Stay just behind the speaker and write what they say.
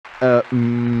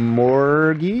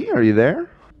Morgie, are you there?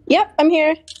 Yep, I'm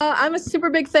here. I'm a super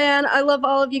big fan. I love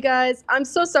all of you guys. I'm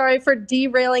so sorry for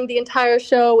derailing the entire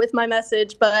show with my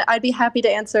message, but I'd be happy to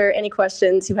answer any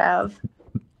questions you have.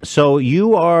 So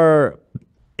you are,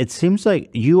 it seems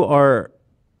like you are,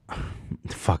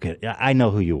 fuck it, I know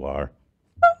who you are.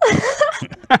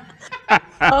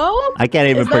 Oh? I can't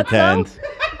even Is that pretend. so?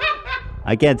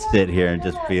 I can't sit here and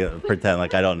just pretend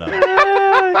like I don't know.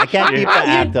 I can't keep the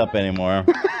act up anymore.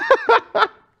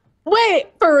 Wait,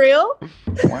 for real?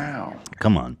 Wow.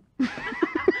 Come on.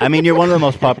 I mean, you're one of the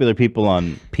most popular people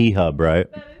on P-Hub, right?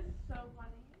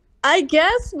 I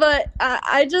guess, but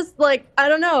I just, like, I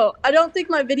don't know. I don't think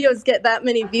my videos get that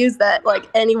many views that, like,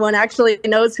 anyone actually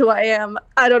knows who I am.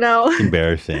 I don't know.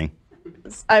 Embarrassing.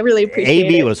 I really appreciate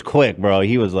it. AB was quick, bro.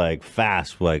 He was, like,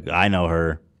 fast. Like, I know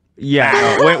her.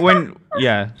 Yeah. When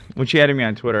she added me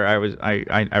on Twitter,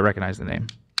 I recognized the name.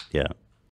 Yeah.